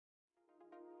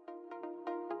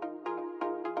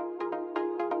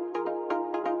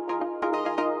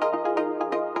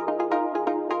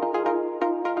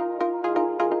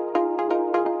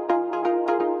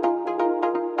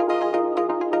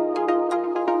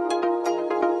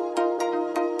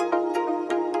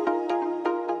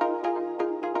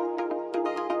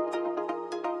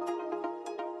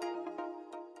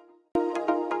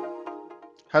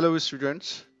Hello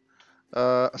students,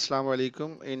 Assalamu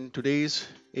alaikum. In today's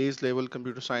A-level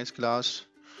computer science class,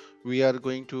 we are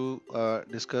going to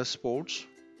discuss ports.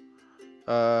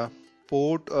 Uh,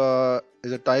 port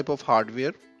is a type of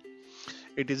hardware.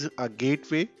 It is a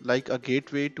gateway, like a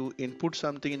gateway to input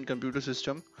something in computer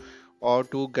system or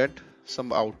to get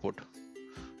some output.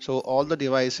 So all the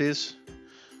devices,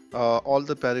 all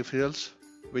the peripherals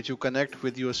which you connect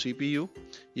with your CPU,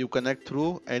 you connect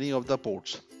through any of the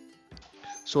ports.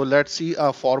 So let's see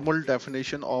a formal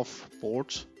definition of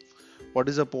ports. What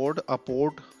is a port? A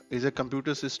port is a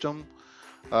computer system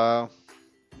uh,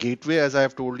 gateway, as I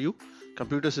have told you.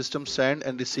 Computer systems send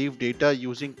and receive data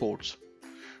using ports.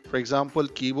 For example,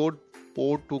 keyboard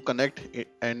port to connect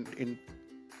and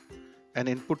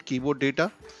input keyboard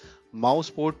data, mouse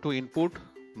port to input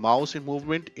mouse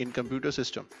movement in computer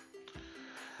system.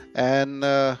 And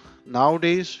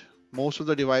nowadays, most of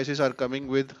the devices are coming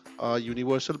with a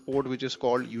universal port which is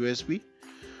called USB.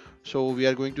 So we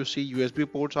are going to see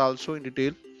USB ports also in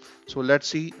detail. So let's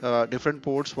see different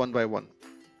ports one by one.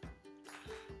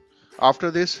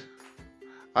 After this,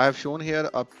 I have shown here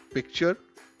a picture.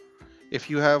 If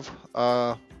you have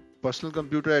a personal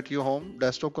computer at your home,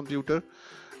 desktop computer,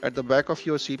 at the back of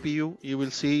your CPU, you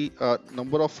will see a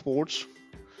number of ports.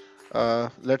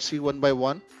 Let's see one by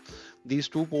one. These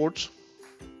two ports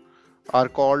are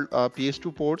called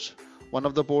PS2 ports. One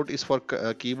of the port is for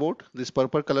keyboard. This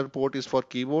purple color port is for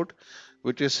keyboard,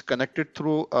 which is connected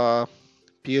through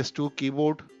PS2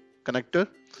 keyboard connector.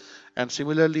 And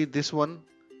similarly, this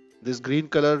green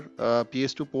color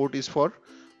PS2 port is for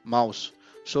mouse.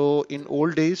 So in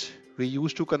old days, we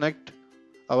used to connect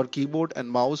our keyboard and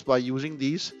mouse by using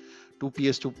these two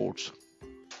PS2 ports.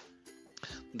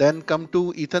 Then come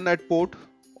to Ethernet port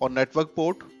or network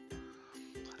port.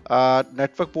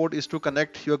 Network port is to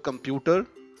connect your computer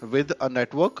with a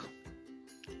network,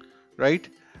 right?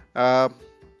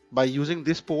 By using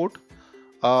this port,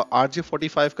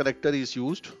 RJ45 connector is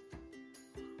used.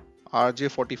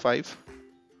 RJ45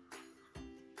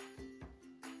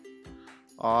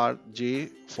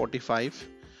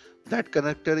 that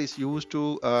connector is used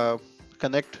to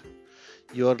connect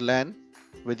your LAN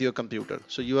with your computer.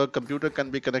 So your computer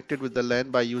can be connected with the LAN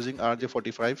by using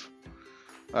RJ45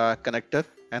 connector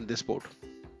and this port.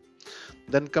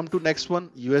 Then come to next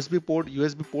one, USB port.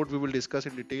 USB port we will discuss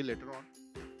in detail later on.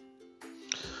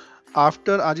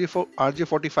 After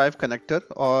RJ45 connector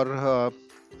or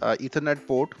Ethernet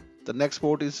port, the next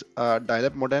port is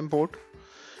dial-up modem port.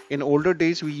 In older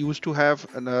days, we used to have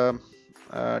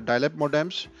dial-up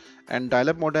modems, and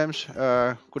dial-up modems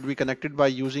could be connected by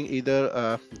using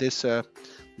either this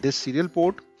serial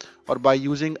port or by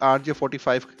using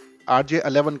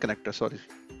RJ11 connector. Sorry.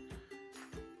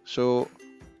 So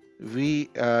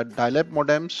dial-up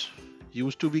modems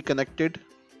used to be connected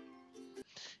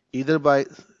either by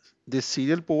this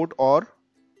serial port or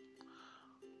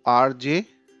RJ11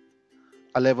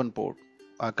 port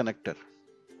connector.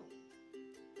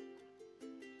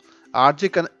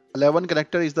 RJ11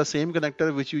 connector is the same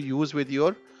connector which you use with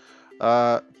your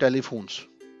telephones,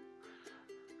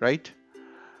 right?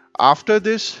 After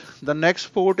this, the next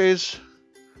port is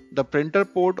the printer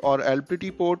port or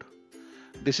LPT port.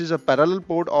 This is a parallel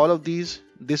port. All of these,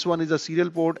 this one is a serial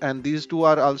port and these two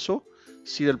are also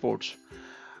serial ports.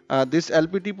 This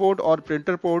LPT port or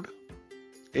printer port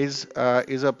is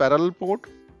a parallel port.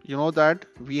 You know that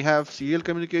we have serial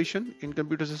communication in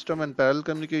computer system and parallel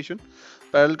communication.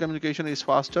 Parallel communication is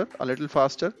faster, a little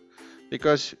faster,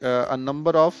 because a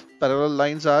number of parallel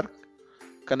lines are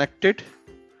connected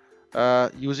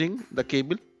using the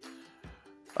cable.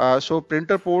 So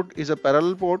printer port is a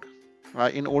parallel port.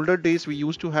 In older days, we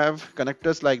used to have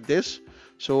connectors like this.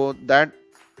 So that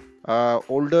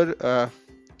older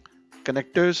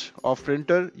connectors of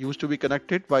printer used to be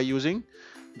connected by using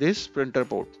this printer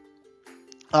port.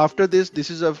 After this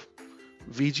is a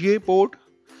VGA port.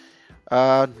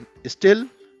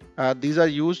 These are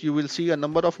used. You will see a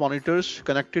number of monitors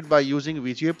connected by using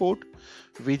VGA port.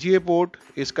 VGA port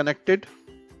is connected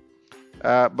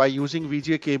by using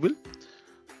VGA cable,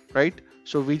 right?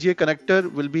 So VGA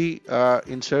connector will be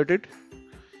inserted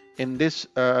in this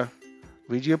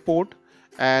VGA port,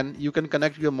 and you can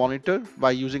connect your monitor by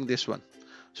using this one.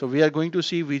 So we are going to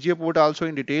see VGA port also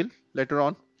in detail later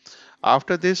on.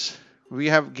 After this, we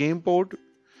have game port.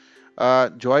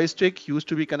 Joystick used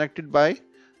to be connected by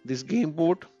this game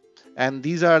port, and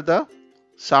these are the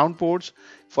sound ports.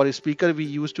 For a speaker, we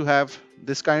used to have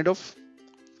this kind of,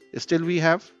 still we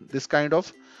have this kind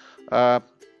of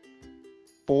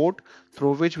port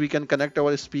through which we can connect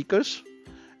our speakers,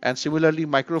 and similarly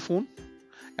microphone,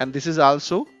 and this is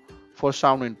also for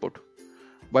sound input.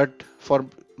 But for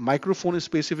microphone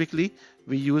specifically,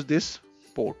 we use this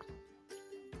port.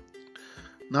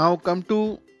 Now come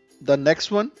to the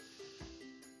next one.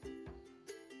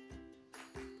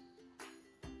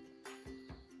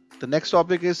 The next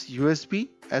topic is USB.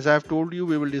 As I have told you,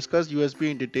 we will discuss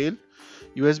USB in detail.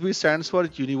 USB stands for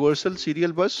Universal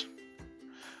Serial Bus.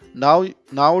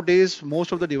 Nowadays,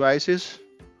 most of the devices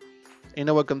in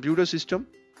our computer system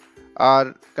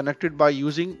are connected by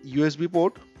using USB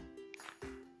port.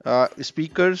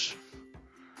 Speakers,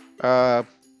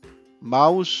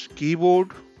 mouse,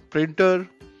 keyboard, printer,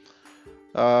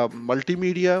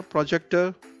 multimedia,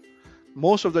 projector.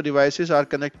 Most of the devices are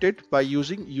connected by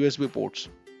using USB ports,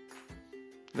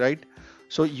 right?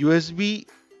 So USB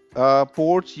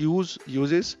ports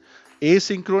uses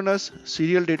asynchronous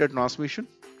serial data transmission.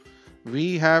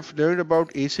 We have learned about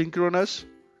asynchronous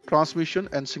transmission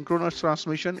and synchronous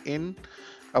transmission in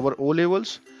our O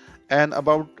levels, and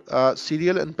about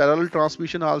serial and parallel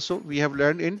transmission also we have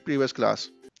learned in previous class.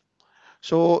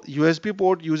 So USB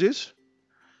port uses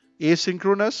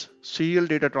asynchronous serial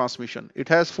data transmission. It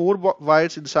has 4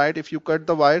 wires inside. If you cut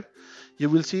the wire, you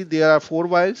will see there are 4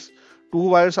 wires. 2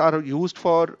 wires are used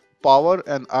for power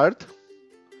and earth,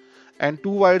 and 2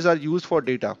 wires are used for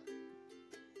data,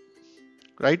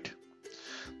 right?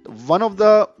 One of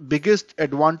the biggest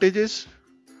advantages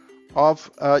of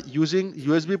using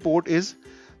USB port is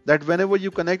that whenever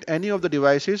you connect any of the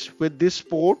devices with this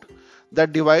port,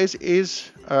 that device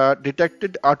is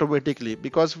detected automatically,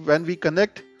 because when we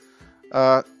connect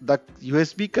the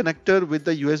USB connector with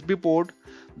the USB port,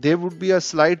 there would be a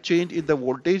slight change in the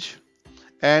voltage,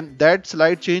 and that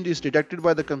slight change is detected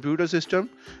by the computer system,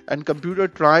 and computer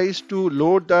tries to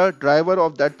load the driver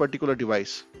of that particular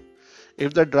device.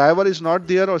 If the driver is not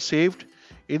there or saved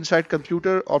inside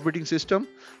computer operating system,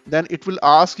 then it will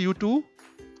ask you to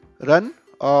run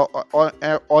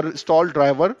or install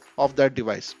driver of that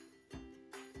device.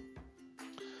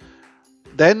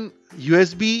 Then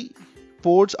USB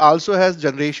ports also has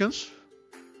generations.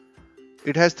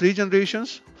 It has 3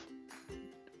 generations: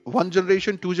 1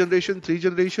 generation, 2 generation, 3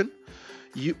 generation.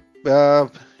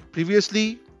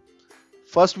 Previously,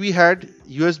 first we had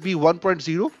USB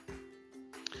 1.0,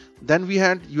 then we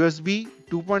had USB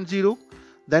 2.0,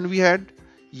 then we had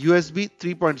USB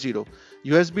 3.0.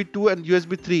 USB 2 and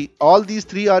USB 3, all these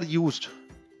 3 are used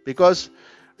because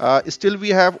still we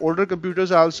have older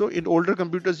computers also. In older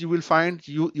computers you will find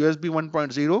USB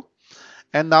 1.0,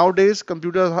 and nowadays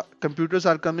computers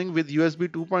are coming with USB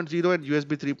 2.0 and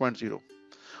USB 3.0.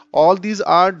 All these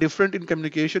are different in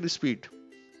communication speed.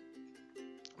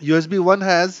 USB 1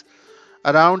 has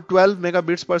around 12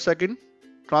 megabits per second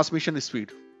transmission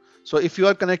speed. So if you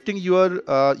are connecting your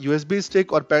USB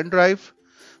stick or pen drive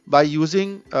by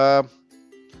using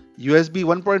USB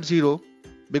 1.0,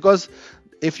 because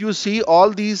if you see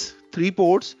all these 3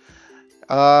 ports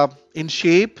in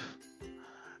shape,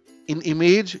 in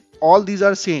image, all these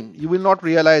are same, you will not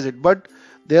realize it, but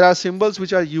there are symbols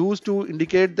which are used to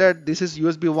indicate that this is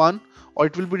USB 1, or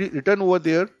it will be written over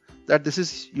there that this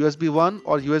is USB 1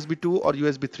 or USB 2 or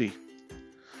USB 3.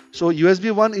 So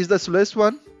USB 1 is the slowest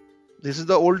one. This is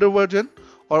the older version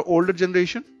or older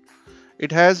generation.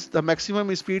 It has the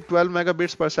maximum speed 12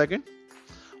 megabits per second,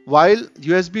 while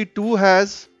USB 2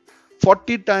 has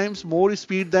 40 times more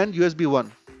speed than USB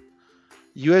 1.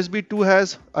 USB 2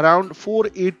 has around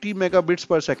 480 megabits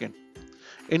per second.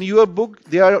 In your book,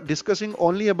 they are discussing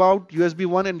only about USB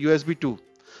 1 and USB 2.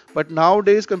 But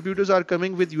nowadays, computers are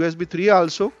coming with USB 3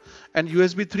 also, and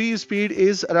USB 3 speed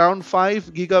is around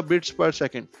 5 gigabits per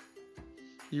second.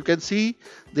 You can see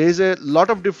there is a lot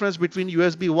of difference between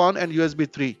USB 1 and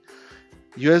USB 3.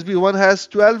 USB 1 has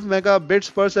 12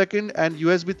 megabits per second and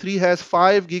USB 3 has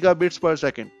 5 gigabits per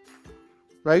second,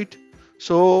 right?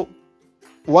 So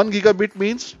 1 gigabit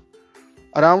means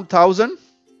around 1000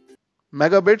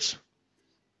 megabits,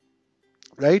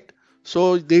 right?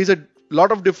 So there is a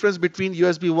lot of difference between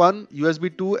USB 1,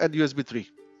 USB 2 and USB 3.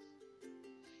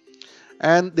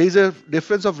 And there is a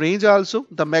difference of range also.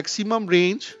 The maximum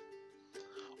range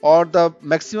or the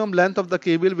maximum length of the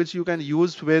cable which you can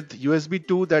use with USB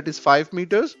 2, that is 5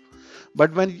 meters,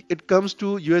 but when it comes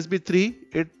to USB 3,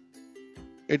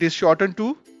 it is shortened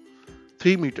to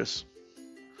 3 meters.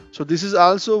 So this is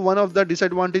also one of the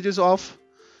disadvantages of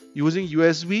using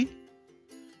USB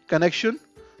connection,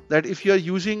 that if you are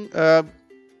using a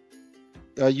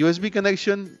USB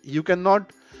connection, you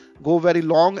cannot go very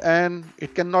long and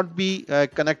it cannot be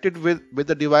connected with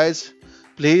the device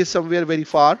placed somewhere very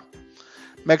far.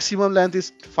 Maximum length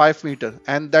is 5 meter,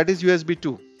 and that is USB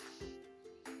 2.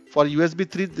 For USB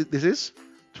 3, this is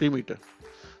 3 meter.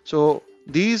 So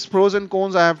these pros and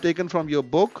cons I have taken from your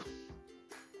book.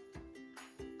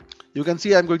 You can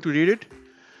see I'm going to read it.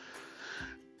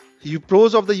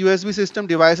 Pros of the USB system: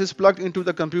 devices plugged into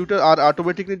the computer are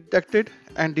automatically detected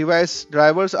and device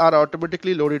drivers are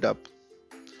automatically loaded up.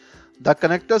 The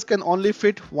connectors can only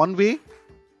fit one way.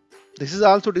 This is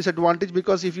also disadvantage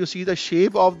because if you see the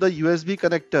shape of the USB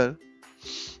connector,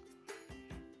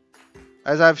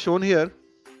 as I've shown here,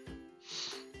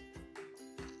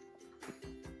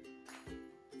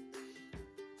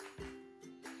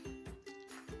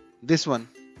 this one,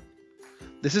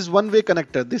 this is one-way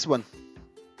connector, this one.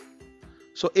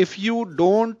 So if you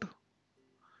don't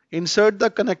insert the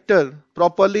connector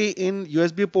properly in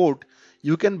USB port,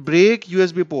 you can break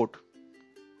USB port.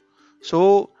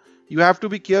 So you have to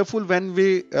be careful when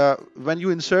you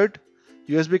insert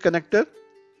USB connector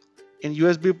in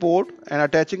USB port and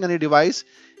attaching any device.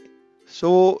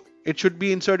 So it should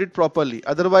be inserted properly,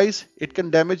 otherwise it can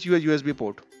damage your USB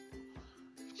port.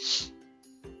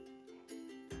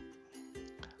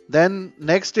 Then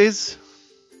next is,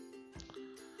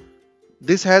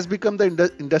 this has become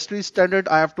the industry standard.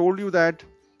 I have told you that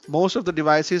most of the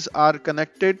devices are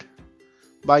connected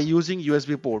by using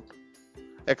USB port,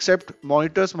 except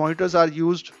monitors. Monitors are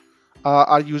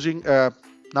using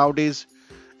nowadays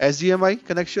HDMI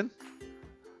connection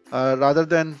rather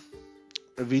than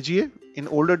VGA. In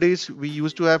older days we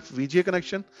used to have VGA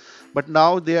connection, but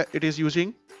now it is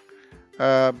using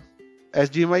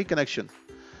HDMI connection.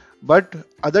 But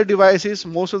other devices,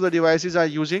 most of the devices are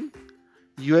using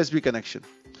USB connection.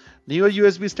 Newer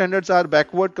USB standards are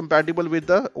backward compatible with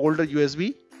the older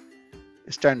USB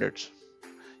standards.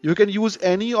 You can use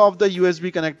any of the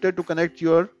USB connector to connect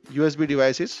your USB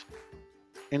devices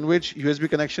in which USB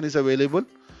connection is available.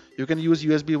 You can use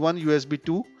USB 1, USB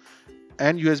 2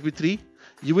 and USB 3.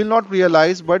 You will not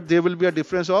realize, but there will be a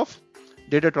difference of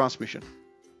data transmission.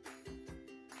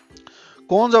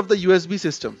 Cons of the USB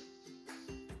system.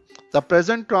 The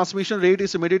present transmission rate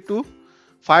is limited to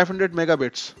 500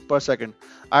 megabits per second.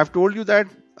 I have told you that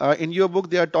in your book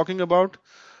they are talking about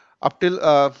up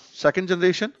till second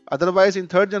generation. Otherwise, in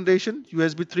third generation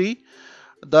USB 3,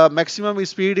 the maximum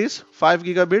speed is 5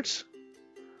 gigabits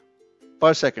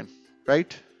per second,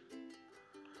 right?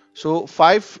 So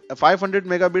 500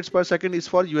 megabits per second is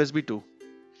for USB 2.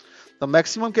 The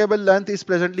maximum cable length is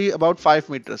presently about 5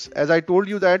 meters. As I told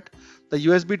you that the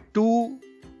USB 2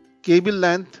 cable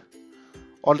length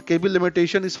or cable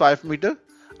limitation is 5 meter.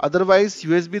 Otherwise,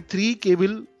 USB 3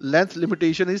 cable length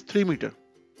limitation is 3 meter.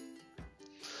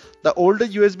 The older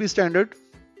USB standard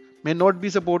may not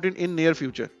be supported in near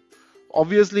future.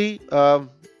 Obviously,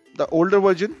 the older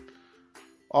version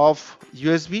of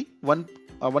USB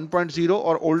 1.0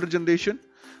 or older generation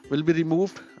will be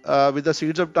removed with the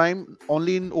seeds of time.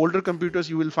 Only in older computers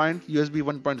you will find USB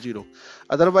 1.0.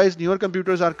 Otherwise, newer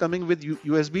computers are coming with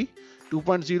USB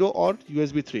 2.0 or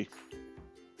USB 3.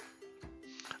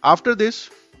 After this,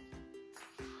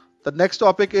 the next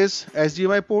topic is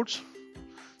HDMI ports.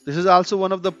 This is also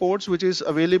one of the ports which is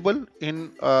available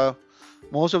in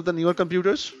most of the newer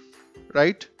computers,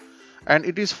 right? And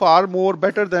it is far more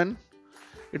better than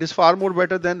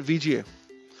VGA.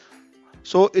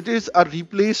 So it is a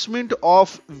replacement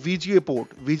of VGA port.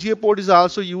 VGA port is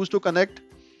also used to connect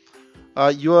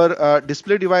your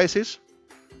display devices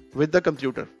with the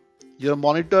computer. Your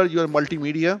monitor, your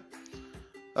multimedia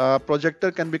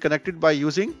projector can be connected by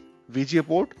using VGA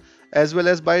port as well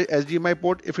as by HDMI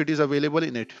port if it is available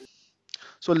in it.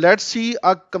 So let's see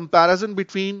a comparison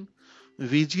between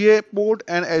VGA port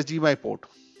and HDMI port.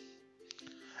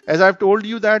 As I've told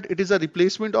you that it is a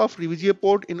replacement of VGA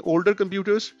port. In older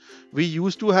computers we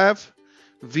used to have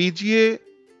VGA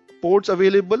ports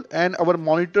available, and our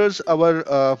monitors,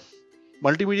 our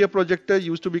multimedia projector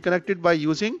used to be connected by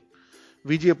using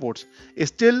VGA ports.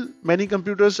 Still many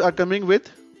computers are coming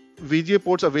with VGA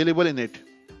ports available in it,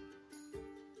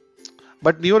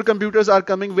 but newer computers are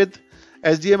coming with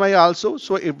HDMI also.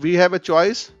 So if we have a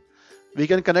choice, we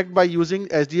can connect by using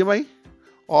HDMI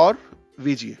or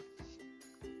VGA.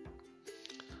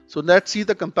 So let's see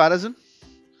the comparison.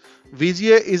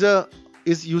 VGA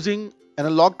is using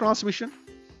analog transmission,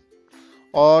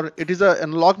 or it is an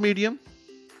analog medium,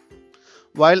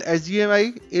 while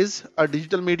HDMI is a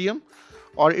digital medium,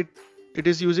 or it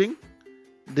is using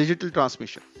digital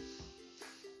transmission.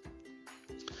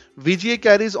 VGA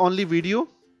carries only video,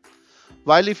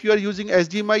 while if you are using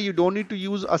HDMI you don't need to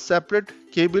use a separate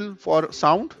cable for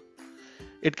sound.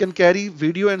 It can carry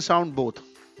video and sound both.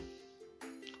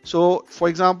 So for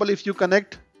example, if you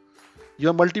connect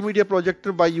your multimedia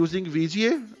projector by using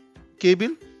VGA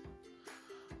cable,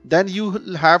 then you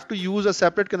have to use a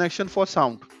separate connection for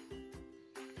sound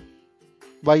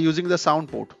by using the sound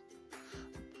port.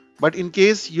 But in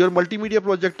case your multimedia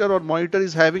projector or monitor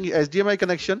is having HDMI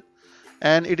connection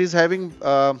and it is having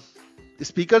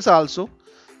speakers also,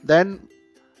 then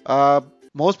uh,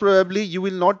 most probably you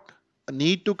will not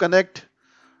need to connect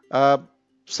uh,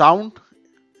 sound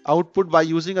output by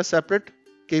using a separate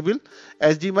cable.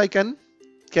 HDMI can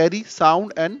carry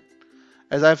sound and,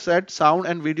 as I've said, sound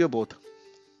and video both.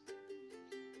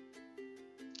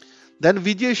 Then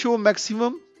VGA show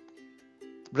maximum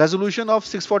resolution of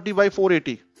 640 by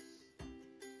 480,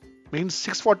 means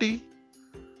 640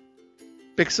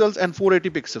 pixels and 480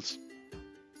 pixels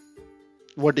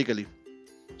vertically.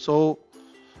 So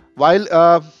while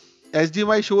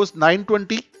HDMI shows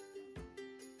 920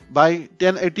 by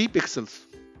 1080 pixels,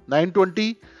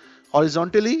 920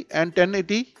 horizontally and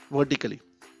 1080 vertically.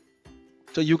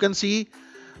 So you can see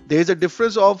there is a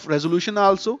difference of resolution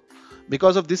also.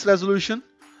 Because of this resolution,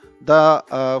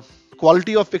 the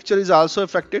quality of picture is also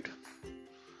affected,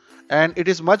 and it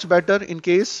is much better in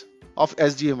case of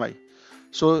HDMI.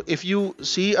 So if you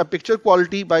see a picture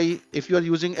quality by, if you are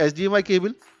using HDMI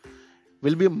cable,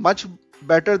 will be much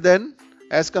better than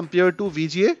as compared to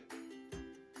VGA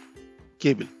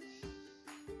cable.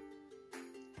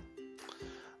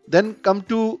 Then come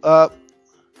to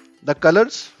the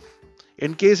colors.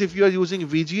 In case if you are using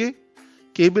VGA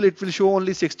cable, it will show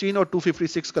only 16 or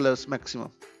 256 colors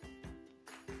maximum.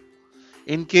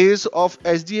 In case of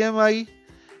HDMI,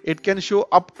 it can show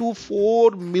up to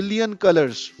 4 million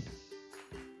colors.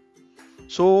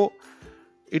 So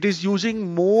it is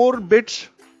using more bits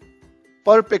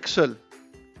per pixel,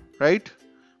 right?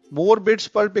 More bits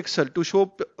per pixel to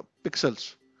show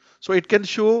pixels. So it can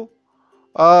show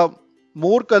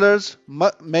more colors,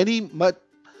 many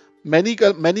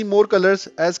more colors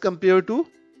as compared to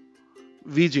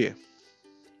VGA.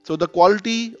 So the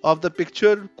quality of the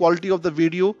picture, quality of the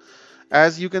video,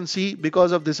 as you can see,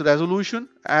 because of this resolution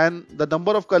and the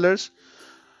number of colors,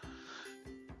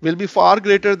 will be far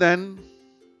greater than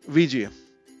VGA.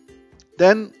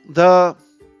 Then the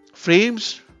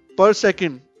frames per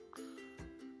second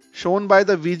shown by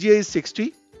the VGA is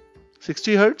 60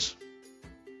 Hertz,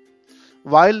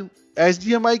 while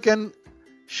HDMI can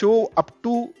show up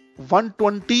to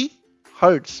 120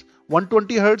 Hertz.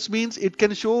 120 Hertz means it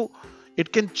can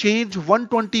change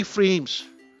 120 frames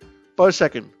per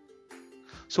second.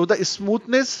 So the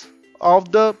smoothness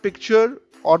of the picture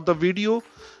or the video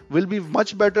will be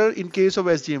much better in case of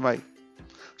HDMI.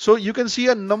 So you can see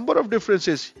a number of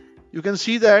differences. You can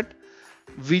see that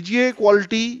VGA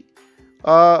quality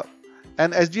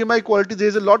and HDMI quality, there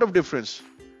is a lot of difference.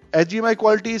 HDMI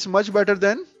quality is much better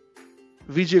than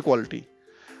VGA quality.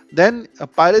 Then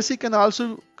piracy can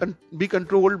also be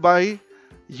controlled by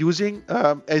using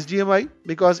HDMI,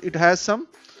 because it has some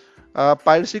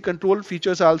piracy control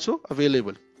features also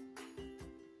available.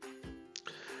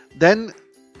 Then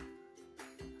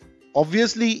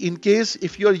obviously, in case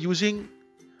if you are using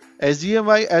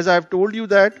HDMI, as I have told you,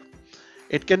 that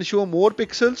it can show more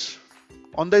pixels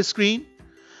on the screen,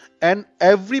 and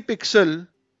every pixel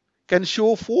can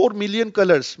show 4 million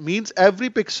colors, means every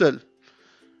pixel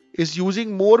is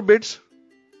using more bits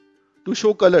to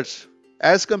show colors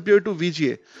as compared to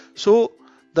VGA. So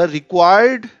the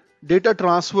required data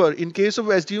transfer in case of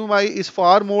HDMI is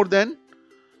far more than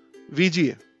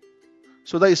VGA.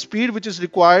 So the speed which is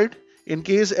required in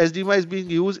case HDMI is being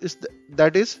used is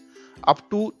that is up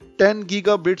to 10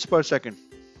 gigabits per second.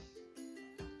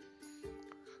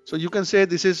 So you can say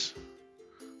this is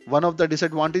one of the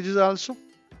disadvantages also.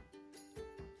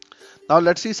 Now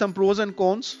let's see some pros and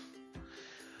cons.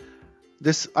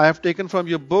 This I have taken from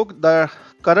your book, the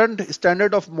current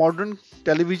standard of modern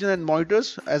television and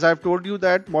monitors. As I have told you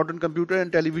that modern computer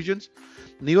and televisions,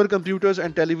 newer computers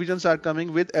and televisions are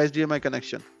coming with HDMI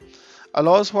connection.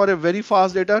 Allows for a very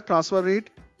fast data transfer rate.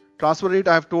 Transfer rate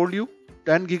I have told you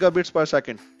 10 gigabits per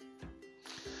second.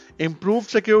 Improved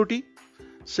security.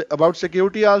 About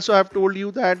security also I have told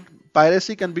you that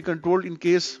piracy can be controlled in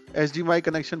case HDMI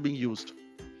connection being used.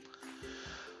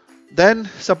 Then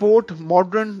support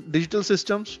modern digital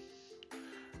systems,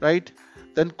 right?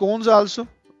 Then cons also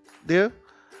there.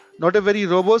 Not a very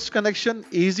robust connection,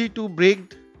 easy to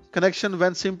break connection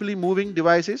when simply moving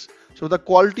devices. So the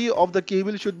quality of the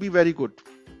cable should be very good.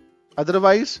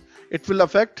 Otherwise, it will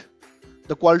affect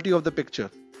the quality of the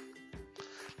picture.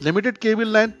 Limited cable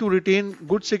length to retain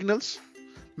good signals.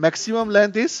 Maximum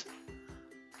length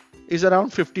is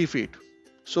around 50 feet.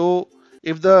 So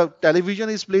if the television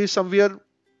is placed somewhere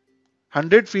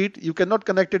 100 feet, you cannot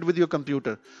connect it with your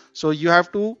computer. So you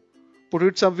have to put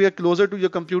it somewhere closer to your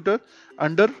computer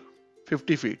under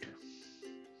 50 feet.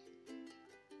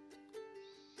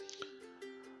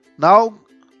 Now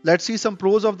let's see some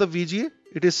pros of the VGA.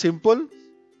 It is simple,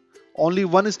 only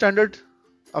one standard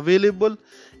available.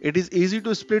 It is easy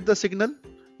to split the signal.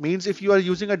 Means if you are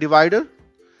using a divider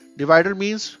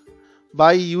means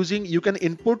by using, you can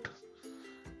input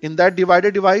in that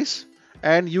divider device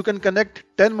and you can connect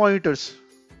 10 monitors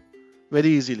very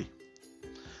easily.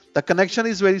 The connection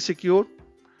is very secure.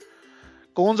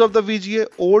 Cons of the VGA: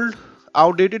 old,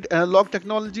 outdated analog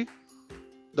technology.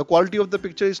 The quality of the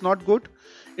picture is not good.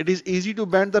 It is easy to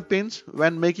bend the pins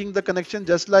when making the connection,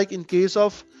 just like in case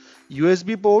of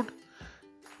USB port.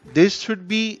 This should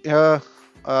be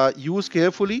used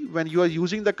carefully when you are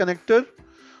using the connector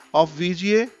of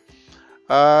VGA.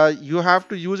 You have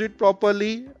to use it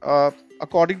properly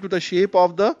according to the shape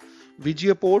of the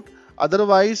VGA port.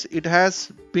 Otherwise, it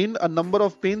has a number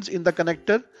of pins in the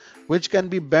connector which can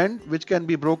be bent, which can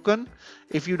be broken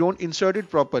if you don't insert it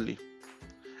properly.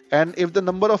 And if the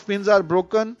number of pins are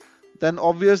broken, then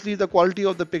obviously the quality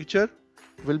of the picture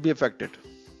will be affected.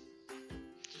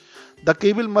 The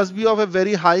cable must be of a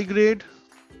very high grade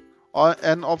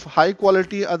and of high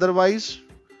quality, otherwise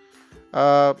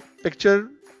picture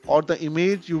or the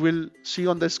image you will see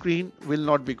on the screen will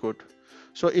not be good.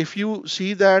 So if you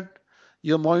see that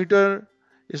your monitor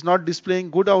is not displaying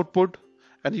good output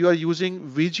and you are using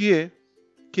VGA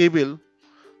cable,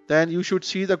 then you should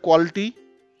see the quality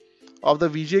of the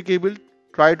VGA cable,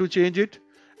 try to change it,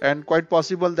 and quite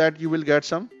possible that you will get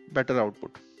some better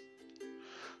output.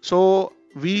 So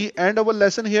we end our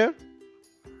lesson here.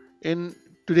 In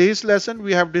today's lesson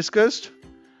we have discussed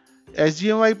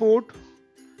HDMI port,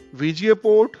 VGA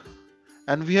port,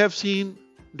 and we have seen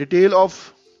detail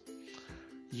of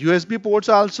USB ports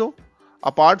also.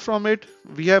 Apart from it,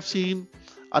 we have seen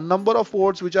a number of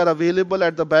ports which are available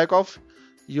at the back of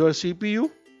your CPU,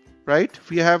 right?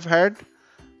 We have had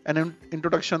an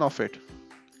introduction of it.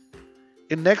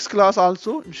 In next class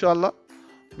also, inshallah,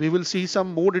 we will see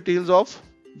some more details of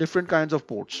different kinds of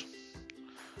ports.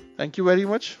 Thank you very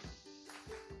much.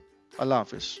 Allah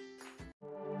Hafiz.